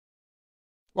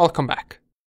Welcome back.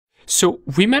 So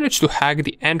we managed to hack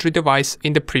the Android device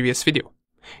in the previous video.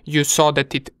 You saw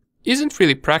that it isn't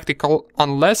really practical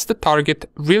unless the target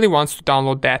really wants to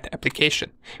download that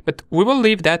application, but we will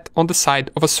leave that on the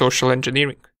side of a social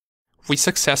engineering. We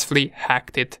successfully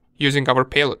hacked it using our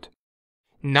payload.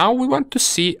 Now we want to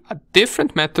see a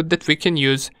different method that we can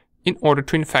use in order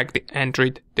to infect the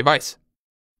Android device.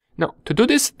 Now, to do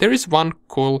this, there is one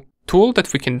cool tool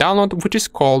that we can download, which is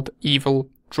called Evil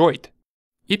Droid.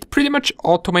 It pretty much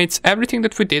automates everything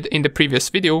that we did in the previous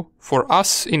video. For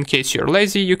us, in case you're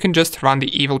lazy, you can just run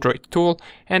the Evil Droid tool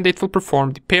and it will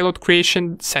perform the payload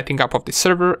creation, setting up of the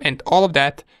server and all of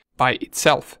that by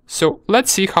itself. So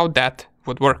let's see how that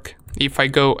would work. If I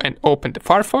go and open the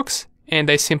Firefox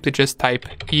and I simply just type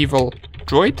Evil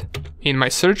Droid in my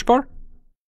search bar.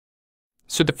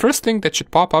 So the first link that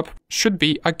should pop up should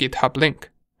be a GitHub link.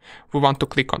 We want to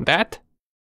click on that.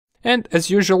 And as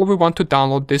usual, we want to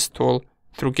download this tool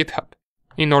through GitHub.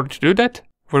 In order to do that,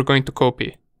 we're going to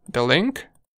copy the link.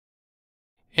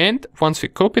 And once we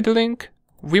copy the link,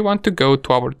 we want to go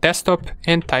to our desktop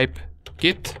and type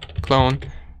git clone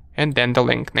and then the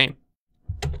link name.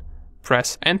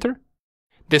 Press enter.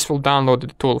 This will download the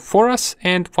tool for us,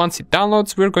 and once it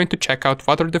downloads, we're going to check out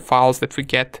what are the files that we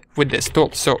get with this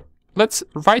tool. So let's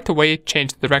right away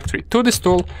change the directory to this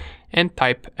tool and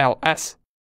type ls.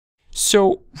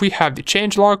 So we have the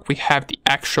changelog, we have the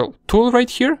actual tool right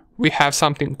here, we have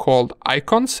something called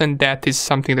icons, and that is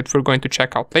something that we're going to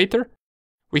check out later.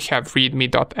 We have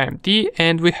readme.md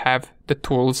and we have the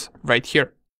tools right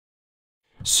here.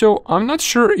 So I'm not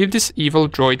sure if this Evil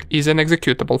Droid is an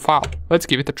executable file. Let's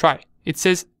give it a try. It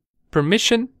says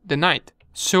permission denied,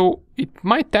 so it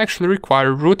might actually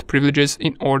require root privileges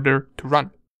in order to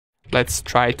run. Let's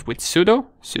try it with sudo,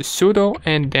 so sudo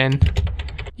and then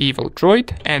Evil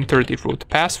Droid, enter the root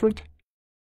password,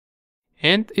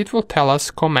 and it will tell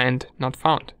us command not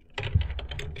found.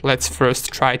 Let's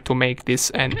first try to make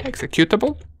this an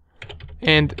executable,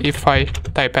 and if I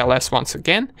type ls once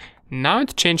again, now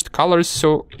it changed colors,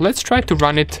 so let's try to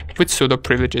run it with sudo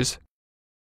privileges.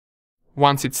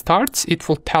 Once it starts, it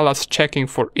will tell us checking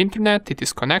for internet, it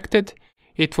is connected,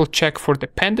 it will check for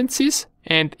dependencies,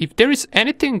 and if there is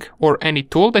anything or any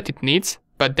tool that it needs,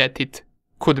 but that it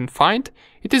couldn't find,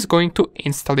 it is going to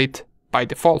install it by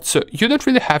default, so you don't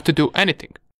really have to do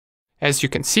anything. As you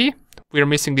can see, we're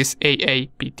missing this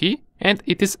AAPT and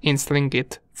it is installing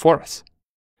it for us.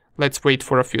 Let's wait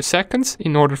for a few seconds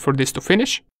in order for this to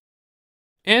finish.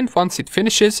 And once it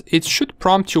finishes, it should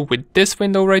prompt you with this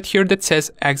window right here that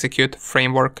says execute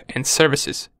framework and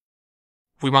services.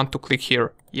 We want to click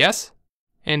here yes,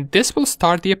 and this will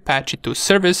start the Apache 2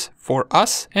 service for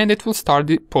us, and it will start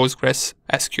the Postgres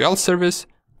SQL service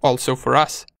also for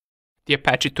us. The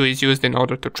Apache 2 is used in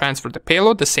order to transfer the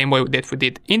payload the same way that we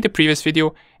did in the previous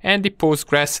video, and the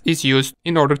Postgres is used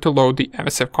in order to load the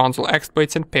MSF console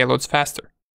exploits and payloads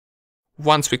faster.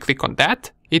 Once we click on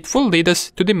that, it will lead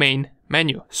us to the main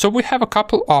menu. So we have a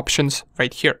couple options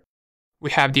right here.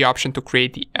 We have the option to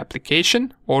create the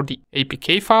application or the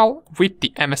APK file with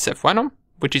the MSF venom,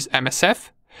 which is MSF.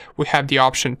 We have the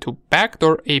option to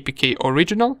backdoor APK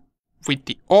original with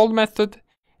the old method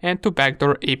and to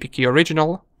backdoor APK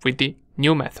original with the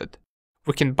new method.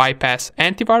 We can bypass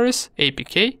antivirus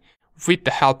APK with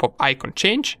the help of icon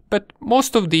change, but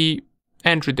most of the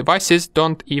Android devices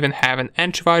don't even have an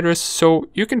antivirus, so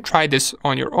you can try this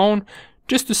on your own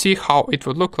just to see how it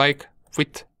would look like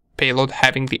with payload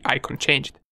having the icon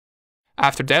changed.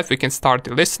 After that, we can start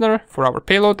the listener for our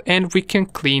payload and we can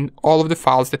clean all of the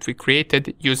files that we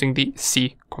created using the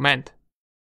C command.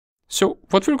 So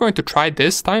what we're going to try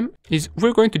this time is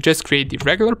we're going to just create the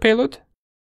regular payload.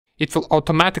 It will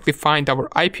automatically find our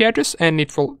IP address and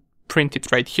it will print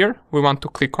it right here. We want to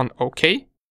click on OK.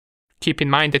 Keep in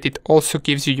mind that it also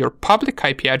gives you your public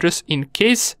IP address in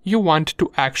case you want to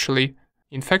actually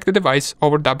infect the device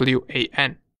over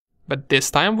WAN. But this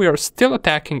time we are still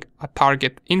attacking a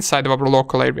target inside of our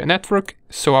local area network,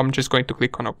 so I'm just going to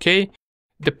click on OK.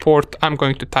 The port, I'm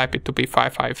going to type it to be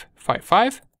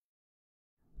 5555.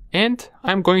 And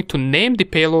I'm going to name the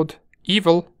payload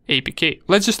Evil APK.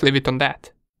 Let's just leave it on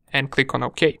that and click on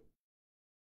OK.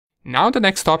 Now the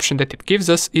next option that it gives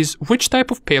us is which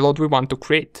type of payload we want to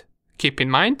create. Keep in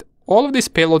mind, all of these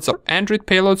payloads are Android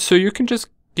payloads, so you can just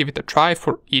give it a try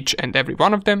for each and every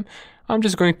one of them. I'm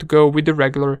just going to go with the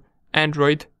regular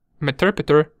Android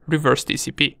Meterpreter reverse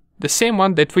TCP, the same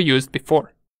one that we used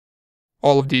before.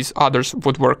 All of these others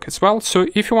would work as well, so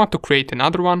if you want to create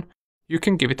another one, you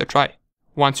can give it a try.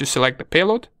 Once you select the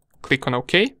payload, click on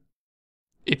OK.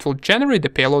 It will generate the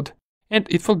payload and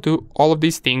it will do all of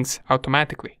these things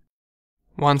automatically.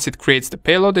 Once it creates the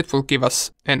payload, it will give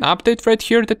us an update right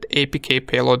here that APK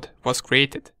payload was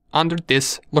created under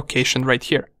this location right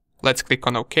here. Let's click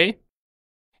on OK.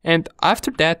 And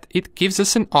after that, it gives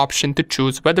us an option to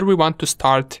choose whether we want to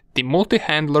start the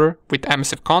multi-handler with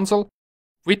MSF console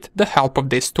with the help of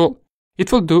this tool.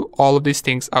 It will do all of these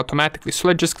things automatically. So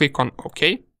let's just click on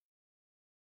OK.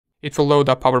 It will load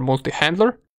up our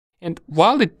multi-handler. And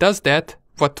while it does that,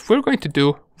 what we're going to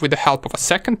do with the help of a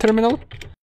second terminal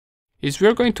is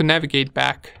we're going to navigate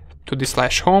back to the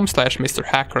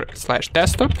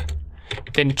 /home/mrhacker/desktop,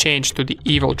 then change to the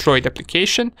evil Droid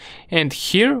application, and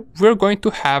here we're going to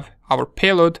have our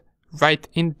payload right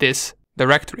in this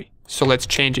directory. So let's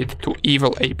change it to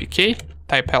evil apk,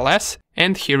 type ls,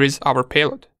 and here is our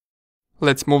payload.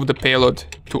 Let's move the payload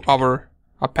to our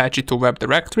Apache 2 web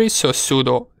directory, so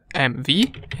sudo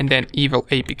mv and then evil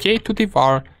apk to the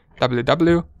var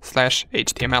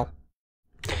www/html.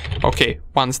 Okay,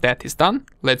 once that is done,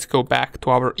 let's go back to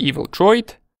our evil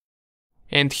Droid.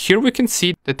 And here we can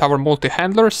see that our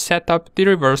multi-handler set up the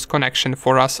reverse connection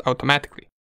for us automatically.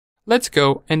 Let's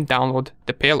go and download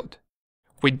the payload.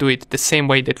 We do it the same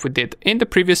way that we did in the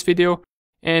previous video,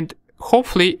 and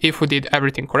hopefully if we did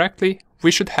everything correctly, we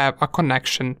should have a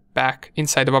connection back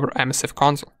inside of our MSF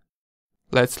console.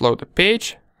 Let's load the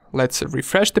page, let's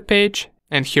refresh the page,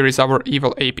 and here is our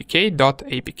evil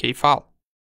apk.apk file.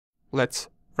 Let's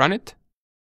run it.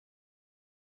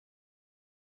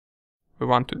 We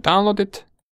want to download it,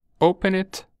 open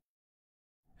it.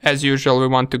 As usual, we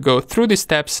want to go through the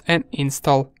steps and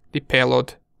install the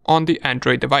payload on the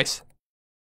Android device.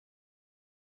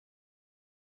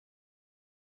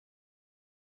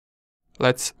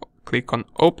 Let's click on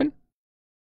open.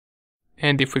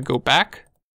 And if we go back,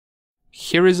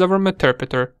 here is our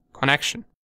Meterpreter connection.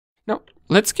 Now,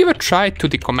 let's give a try to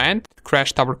the command that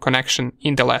crashed our connection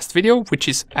in the last video, which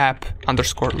is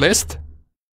app_list.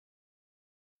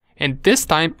 And this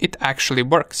time it actually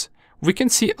works. We can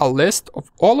see a list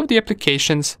of all of the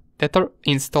applications that are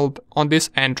installed on this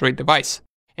Android device.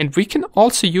 And we can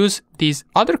also use these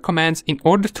other commands in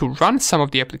order to run some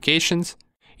of the applications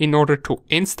in order to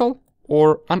install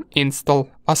or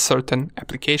uninstall a certain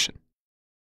application.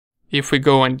 If we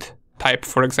go and type,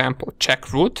 for example,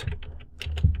 check root,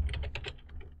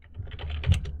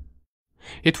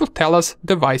 it will tell us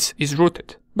device is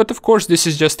rooted. But of course, this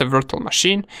is just a virtual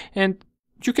machine, and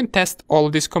you can test all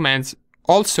of these commands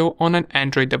also on an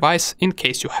Android device in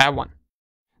case you have one.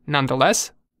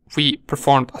 Nonetheless, we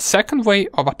performed a second way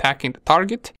of attacking the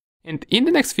target, and in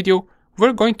the next video,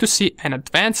 we're going to see an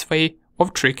advanced way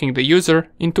of tricking the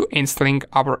user into installing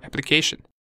our application.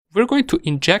 We're going to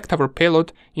inject our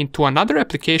payload into another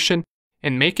application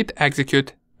and make it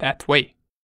execute that way.